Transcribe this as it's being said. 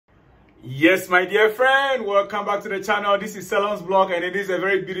Yes, my dear friend, welcome back to the channel. This is Salon's Vlog, and it is a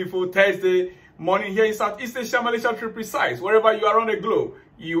very beautiful Thursday morning here in Southeast Asia, Malaysia to be precise. Wherever you are on the globe,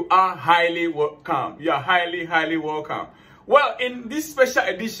 you are highly welcome. You are highly welcome. Well, in this special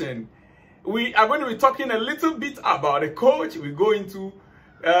edition, we are going to be talking a little bit about the coach. We go into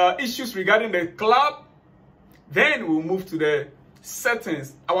issues regarding the club. Then we'll move to the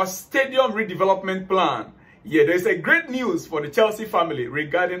settings, our stadium redevelopment plan. Yeah, there's a great news for the Chelsea family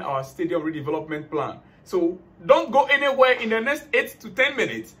regarding our stadium redevelopment plan. So don't go anywhere in the next 8 to 10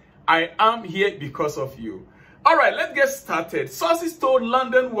 minutes. I am here because of you. All right, let's get started. Sources told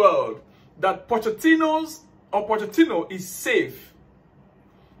London World that Pochettino is safe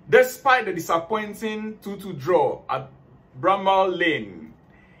despite the disappointing 2-2 draw at Bramall Lane.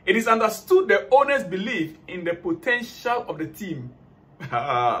 It is understood the owners believe in the potential of the team.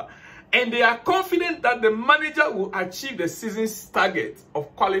 And they are confident that the manager will achieve the season's target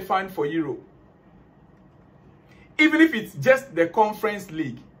of qualifying for Europe. Even if it's just the Conference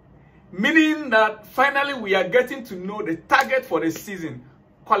League. Meaning that finally we are getting to know the target for the season.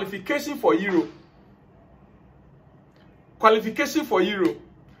 Qualification for Europe. Qualification for Europe.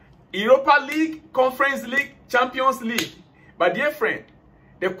 Europa League, Conference League, Champions League. But dear friend,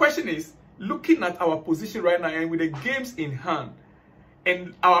 the question is, looking at our position right now and with the games in hand,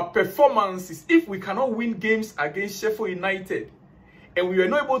 and our performances, if we cannot win games against Sheffield United, and we are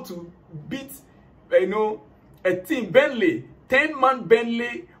not able to beat, a team, Burnley, 10-man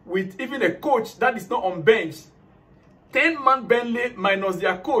Burnley with even a coach that is not on bench, 10-man Burnley minus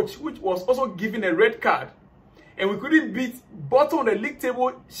their coach, which was also given a red card, and we couldn't beat bottom of the league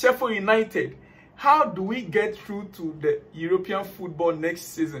table Sheffield United. How do we get through to the European football next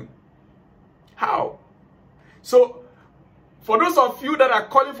season? How? So, for those of you that are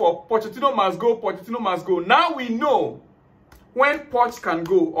calling for Pochettino must go, Pochettino must go, now we know when Poch can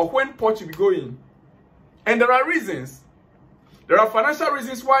go or when Poch will be going. And there are reasons. There are financial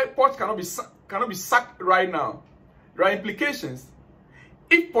reasons why Poch cannot be sacked right now. There are implications.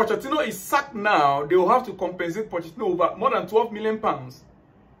 If Pochettino is sacked now, they will have to compensate Pochettino over more than 12 million pounds.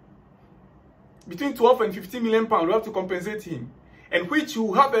 Between 12 and 15 million pounds, we have to compensate him. And which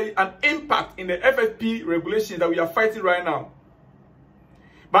will have an impact in the FFP regulations that we are fighting right now.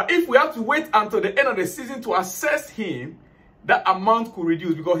 But if we have to wait until the end of the season to assess him, that amount could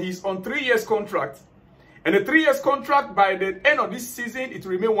reduce because he's on 3 years contract. And the 3 years contract, by the end of this season, it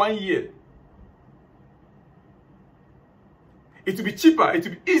will remain 1 year. It will be cheaper, it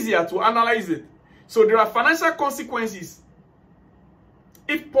will be easier to analyze it. So there are financial consequences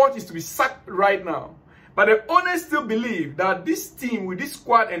if Poch is to be sacked right now. But the owners still believe that this team with this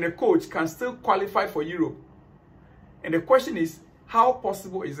squad and the coach can still qualify for Europe. And the question is, how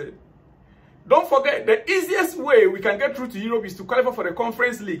possible is it? Don't forget, the easiest way we can get through to Europe is to qualify for the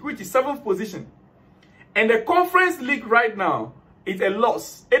Conference League, which is 7th position. And the Conference League right now is a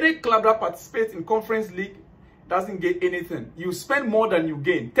loss. Any club that participates in Conference League doesn't get anything. You spend more than you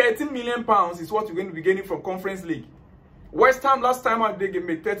gain. 13 million pounds is what you're going to be gaining from Conference League. West Ham last time out they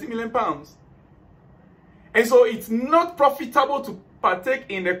made 30 million pounds. And so it's not profitable to partake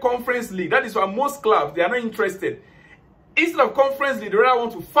in the Conference League. That is why most clubs, they are not interested. Instead of Conference League, they rather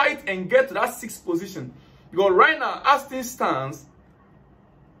want to fight and get to that 6th position. Because right now, as things stands,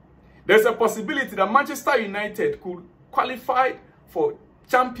 there's a possibility that Manchester United could qualify for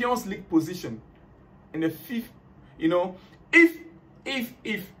Champions League position in the 5th,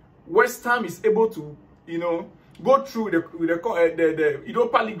 if West Ham is able to, go through the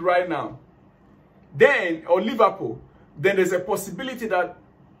Europa League right now, then, or Liverpool, then there's a possibility that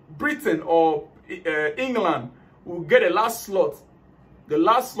Britain or England will get a last slot. The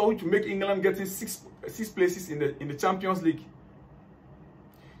last slot which will make England getting six places in the Champions League.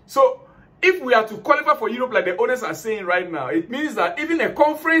 So, if we are to qualify for Europe like the owners are saying right now, it means that even a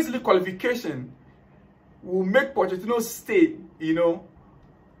Conference League qualification will make Pochettino stay,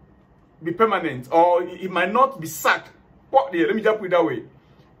 be permanent, or it might not be sacked. Let me just put it that way.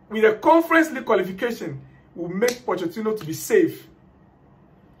 With a Conference League qualification, will make Pochettino to be safe.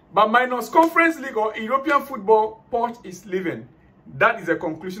 But minus Conference League or European football, Poch is leaving. That is the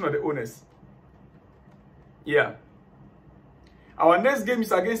conclusion of the owners. Yeah. Our next game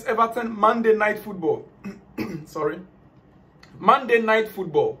is against Everton, Monday Night Football. Sorry. Monday Night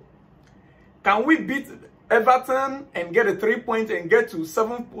Football. Can we beat Everton and get a 3 points and get to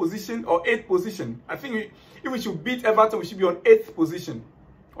 7th position or 8th position? I think if we should beat Everton, we should be on 8th position.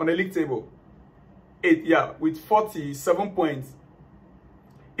 On the league table. 8, yeah, with 47 points.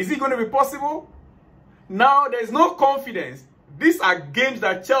 Is it going to be possible? Now, there's no confidence. These are games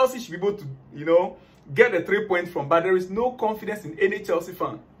that Chelsea should be able to, get the 3 points from. But there is no confidence in any Chelsea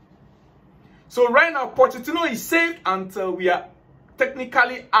fan. So right now, Pochettino is safe until we are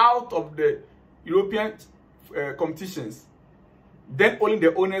technically out of the European competitions. Then only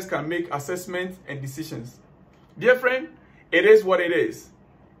the owners can make assessments and decisions. Dear friend, it is what it is.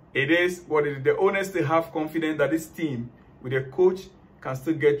 It is what it is. The owners still have confidence that this team with a coach can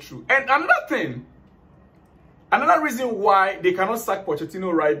still get through. And another thing, another reason why they cannot sack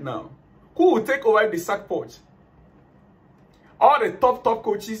Pochettino right now. Who will take over if they sack Poch? All the top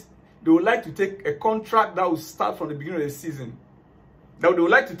coaches, they would like to take a contract that will start from the beginning of the season. That they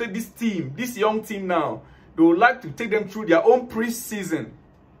would like to take this team, this young team now, they would like to take them through their own pre-season.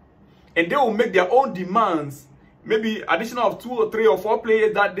 And they will make their own demands, maybe additional of 2 or 3 or 4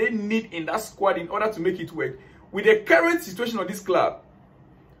 players that they need in that squad in order to make it work. With the current situation of this club,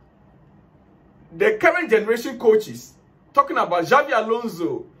 the current generation coaches, talking about Xabi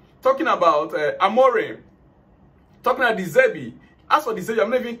Alonso, talking about Amorim, talking about De Zerbi. As for De Zerbi, I'm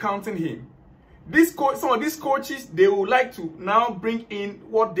not even counting him. Some of these coaches, they would like to now bring in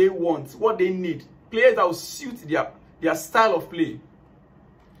what they want, what they need. Players that will suit their style of play.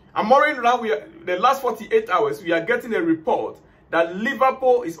 Amorim, now the last 48 hours, we are getting a report that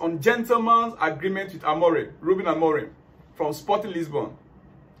Liverpool is on gentleman's agreement with Amorim, Ruben Amorim, from Sporting Lisbon.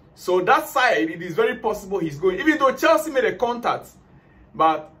 So that side, it is very possible he's going. Even though Chelsea made a contact,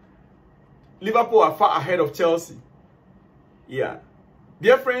 but Liverpool are far ahead of Chelsea. Yeah.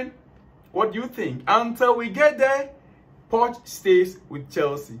 Dear friend, what do you think? Until we get there, Poch stays with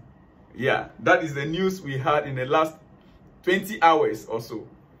Chelsea. Yeah, that is the news we had in the last 20 hours or so.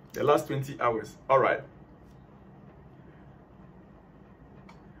 The last 20 hours. All right.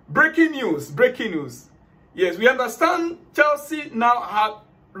 Breaking news. Yes, we understand Chelsea now had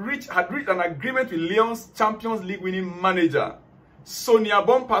reached an agreement with Lyon's Champions League winning manager, Sonia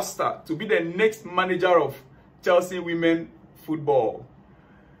Bompaster, to be the next manager of Chelsea women football.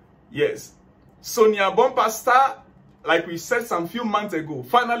 Yes, Sonia Bompaster, like we said some few months ago,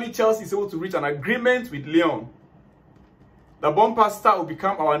 finally Chelsea is able to reach an agreement with Lyon. The Bompaster will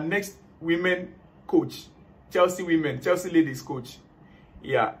become our next women coach, Chelsea ladies coach.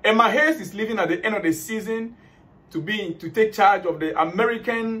 Yeah, Emma Hayes is leaving at the end of the season to take charge of the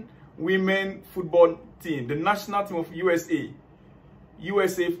American women football team, the national team of USA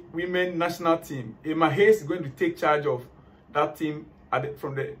women national team. Emma Hayes is going to take charge of that team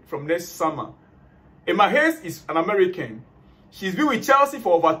from next summer. Emma Hayes is an American. She's been with Chelsea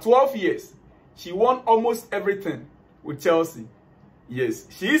for over 12 years. She won almost everything with Chelsea. Yes,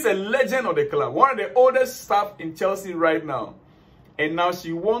 she is a legend of the club, one of the oldest staff in Chelsea right now. And now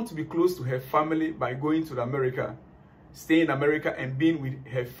she wants to be close to her family by going to America, staying in America and being with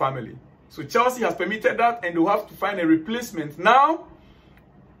her family. So Chelsea has permitted that, and they'll have to find a replacement. Now,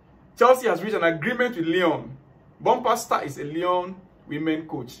 Chelsea has reached an agreement with Lyon. Bompaster is a Lyon women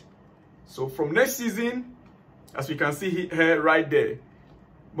coach. So from next season, as we can see her right there,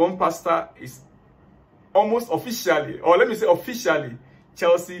 Bompaster is almost officially, or let me say officially,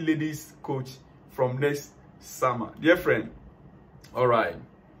 Chelsea ladies coach from next summer. Dear friend, all right.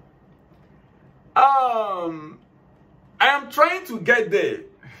 I am trying to get there.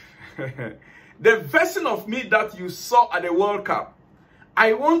 The version of me that you saw at the World Cup,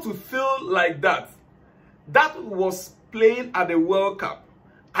 I want to feel like that. That was playing at the World Cup.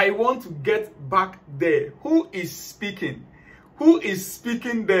 I want to get back there. Who is speaking? Who is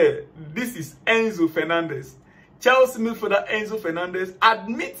speaking there? This is Enzo Fernandez. Chelsea midfielder Enzo Fernandez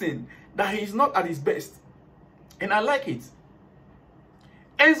admitting that he is not at his best. And I like it.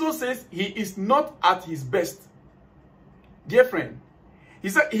 Enzo says he is not at his best. Dear friend, he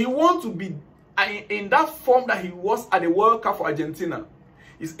said he wants to be in that form that he was at the World Cup for Argentina.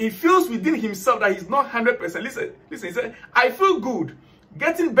 He feels within himself that he's not 100%. Listen, he said, I feel good,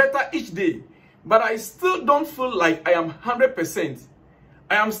 getting better each day, but I still don't feel like I am 100%.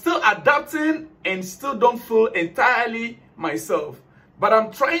 I am still adapting and still don't feel entirely myself. But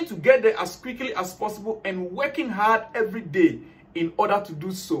I'm trying to get there as quickly as possible and working hard every day in order to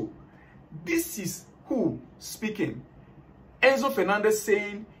do so. This is who speaking. Enzo Fernandez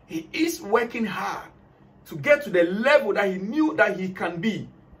saying he is working hard to get to the level that he knew that he can be.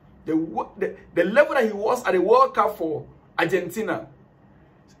 The level that he was at the World Cup for Argentina.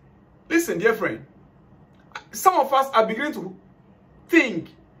 Listen, dear friend. Some of us are beginning to think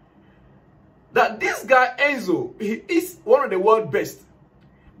that this guy, Enzo, he is one of the world's best.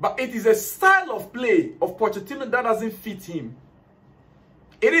 But it is a style of play of Pochettino that doesn't fit him.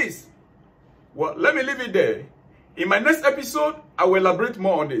 It is. Well, let me leave it there. In my next episode, I will elaborate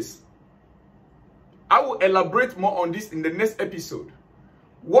more on this. I will elaborate more on this in the next episode.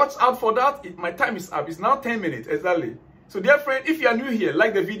 Watch out for that. My time is up. It's now 10 minutes exactly. So dear friend, if you are new here,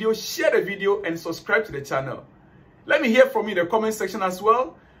 like the video, share the video, and subscribe to the channel. Let me hear from you in the comment section as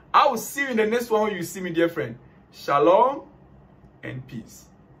well. I will see you in the next one when you see me, dear friend. Shalom and peace.